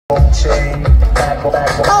Okay,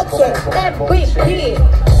 M.V.P.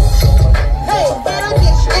 Hey,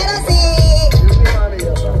 energy.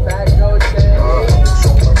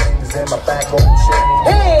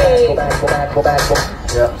 Hey.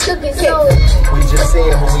 Looking so. We just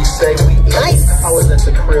saying who we say we is. Nice. I was at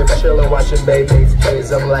the crib chillin' watching babies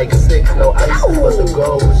plays. I'm like 6, no ice, but the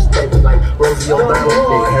goal was steady like Rosie O'Donnell,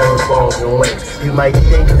 big hairballs and wings. You might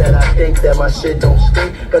think that my shit don't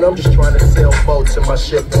stink, but I'm just trying to sell boats and my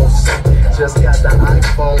shit won't sink. Just got the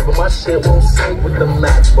iPhone, but my shit won't sync with the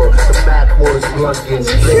MacBook. The backwards luggage.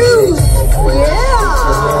 Yeah.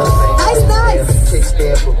 Nice.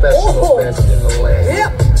 Kickstand professional, best in the land.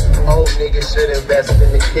 Yep. Old niggas should invest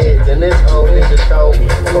in the kids, and this old nigga told me,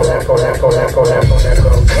 go that.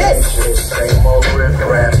 Yes. Same old riff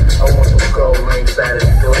rap. I want some gold rings out of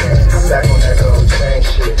the door. Back on that gold chain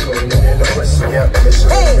shit, clean it in the pussy. Yep, it's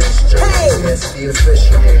the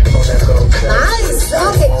official. On that gold chain. Nice.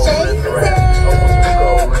 Okay, change it.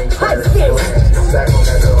 Back on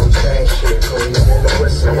that gold chain shit, clean it in the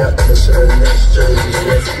pussy. Yep, it's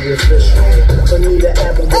the official. Bonita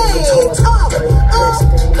Apple,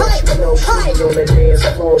 on the dance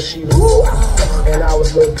floor, she was and I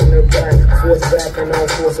was looking her back and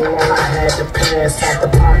forth along. I had to pass out the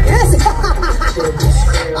pocket.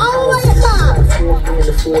 Oh my God! 40 in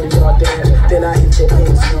the 40-yard dash. Then I hit the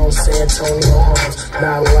end zone, San Antonio Arms.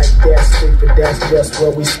 Not like that, stupid. That's just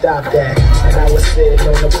where we stopped at. And I was sitting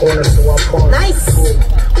on the corner, so I parked. Nice.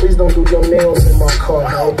 Please don't do your nails in my car,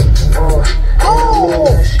 ho.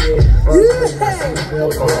 Oh, shit.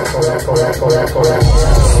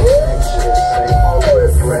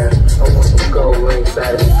 I want some gold rings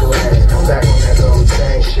out of the glass. Back on that gold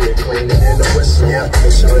chain shit, clean it in the whistle. Yep,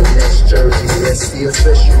 it's on the next jersey, it's the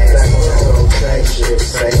official. Back on that gold chain shit,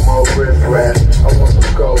 same old riff rap. I want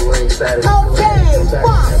some gold rings out of the glass. okay.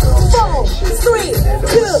 1, 4, 3,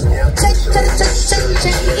 2, check,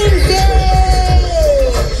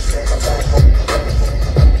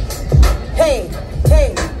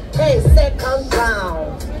 Hey, second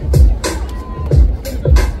round.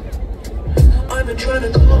 I've been trying to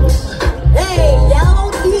call. Hey,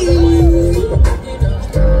 Nauty.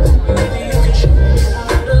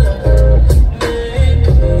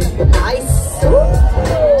 Nice.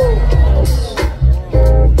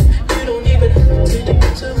 You don't even have to do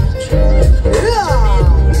too much. Yeah.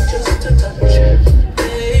 Just a touch,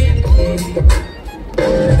 baby.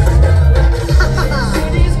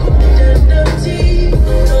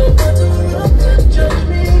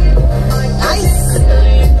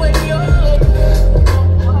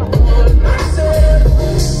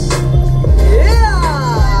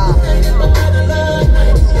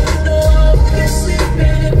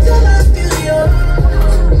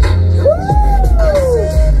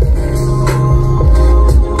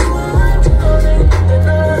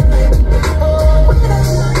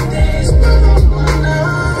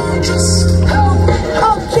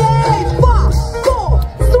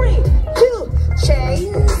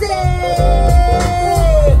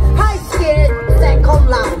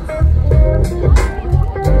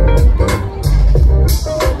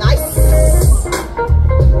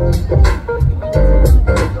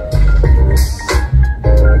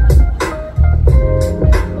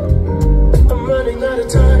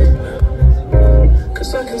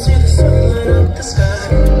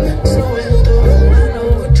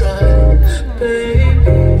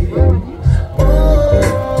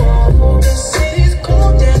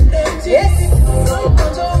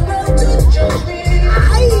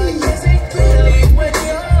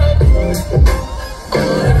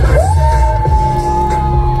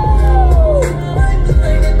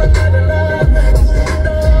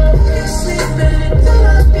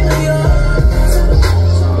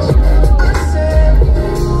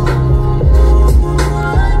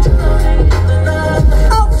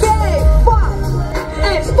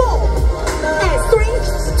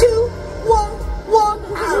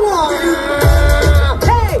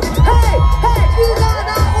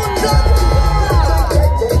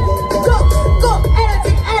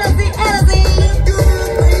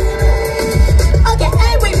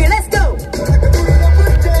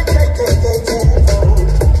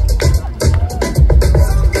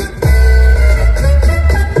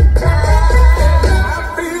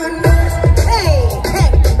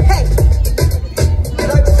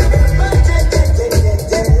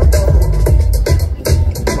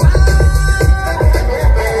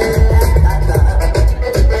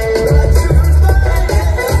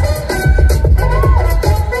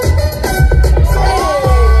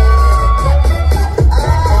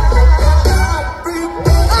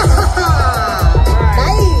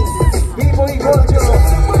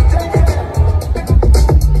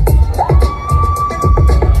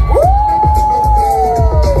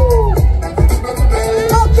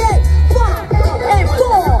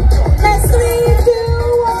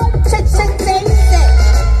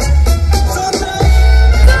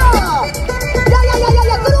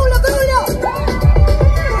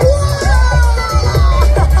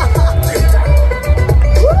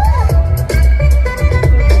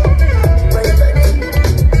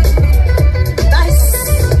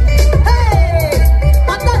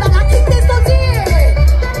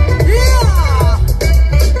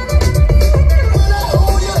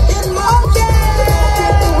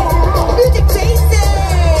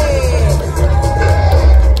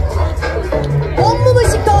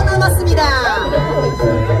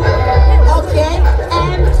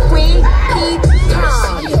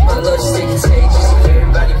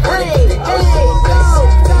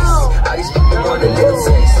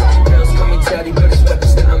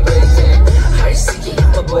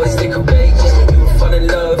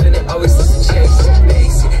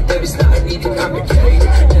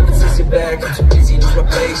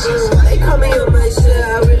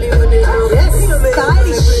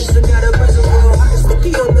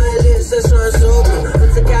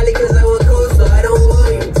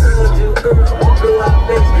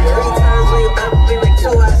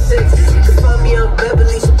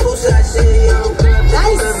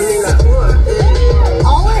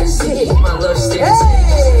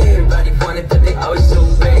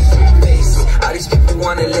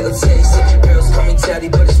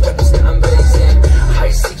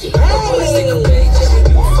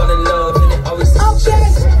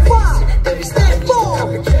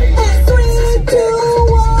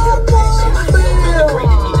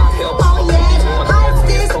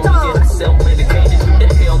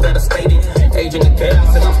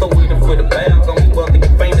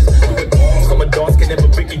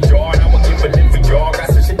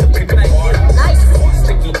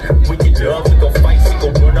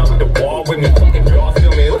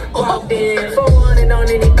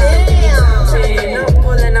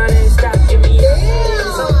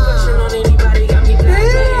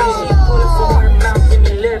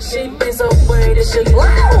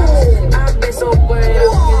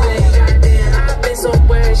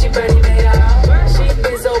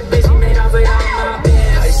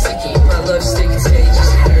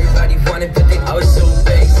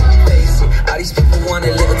 face it. All these people want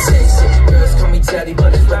a little taste it. Girls call me daddy,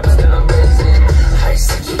 but it's rappers that I'm raising. Ice,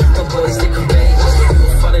 my boys, they courageous.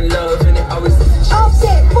 People fall in love and it always is a chase.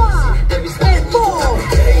 Okay, 1 and 4.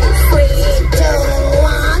 3, 2,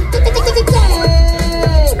 1.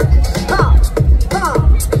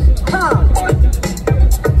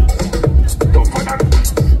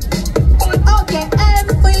 Okay,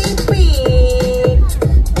 M.V.P.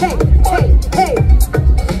 Hey, hey, hey.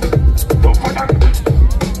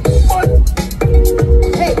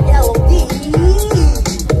 Hey, LD.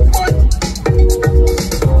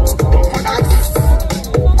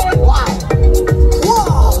 Wow.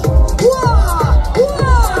 Wow. Wow.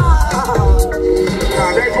 Wow.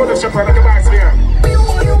 There's one of the front of the box here.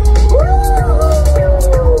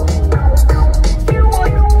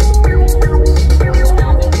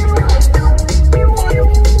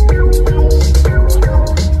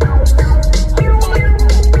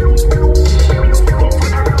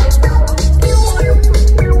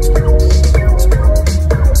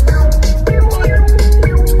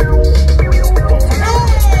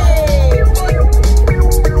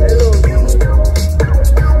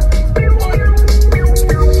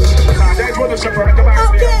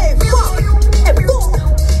 Okay, 5 and 4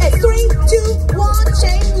 and 3, 2, 1,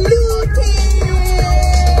 chain looting.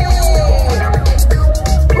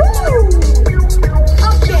 Woo!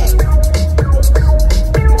 Okay.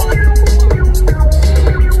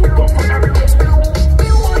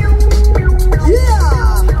 Yeah.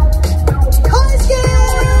 High scale.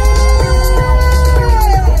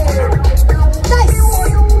 Nice.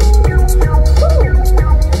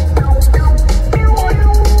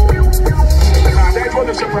 There's one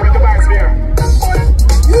of the front of the box here.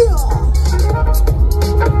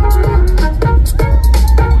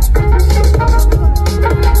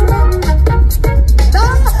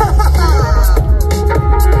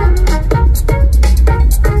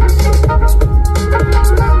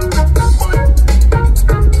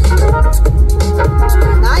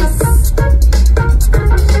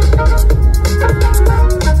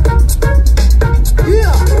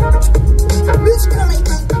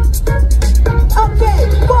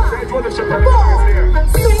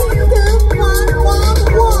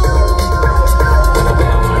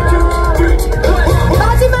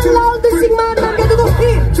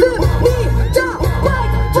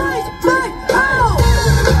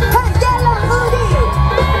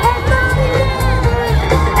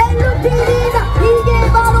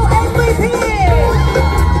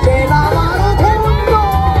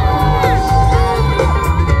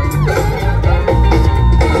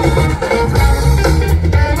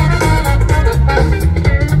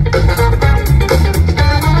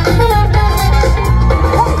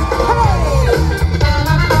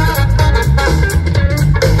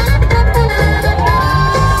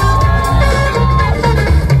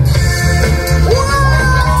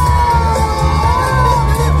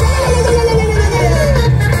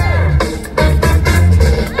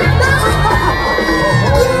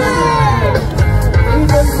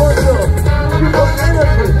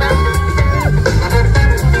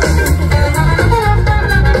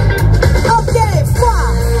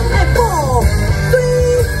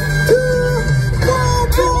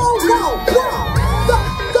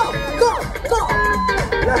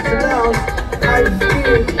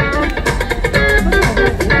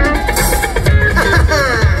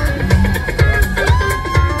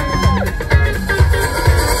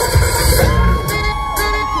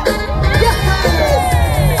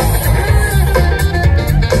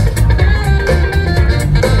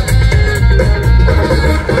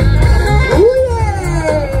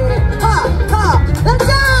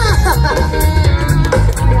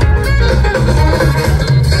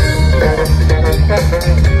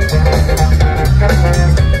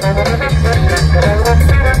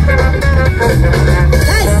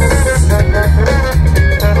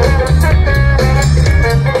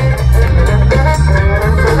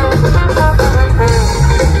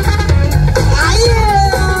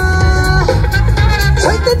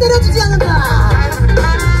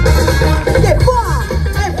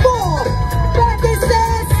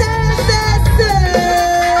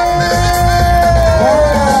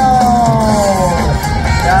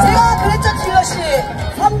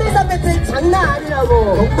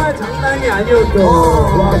 아니었죠.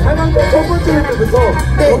 와, 8강전 첫 번째 멘트부터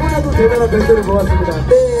너무나도 대단한 멘트를 보았습니다.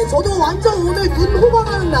 네, 저도 완전 오늘 눈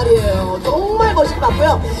호강하는 날이에요. 정말 멋있게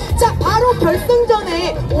봤고요. 자, 바로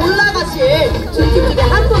결승전에 올라가실 두 팀 중에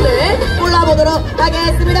한 분을 골라보도록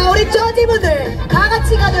하겠습니다. 우리 저지분들 다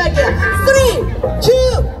같이 가도록 할게요. 3, 2,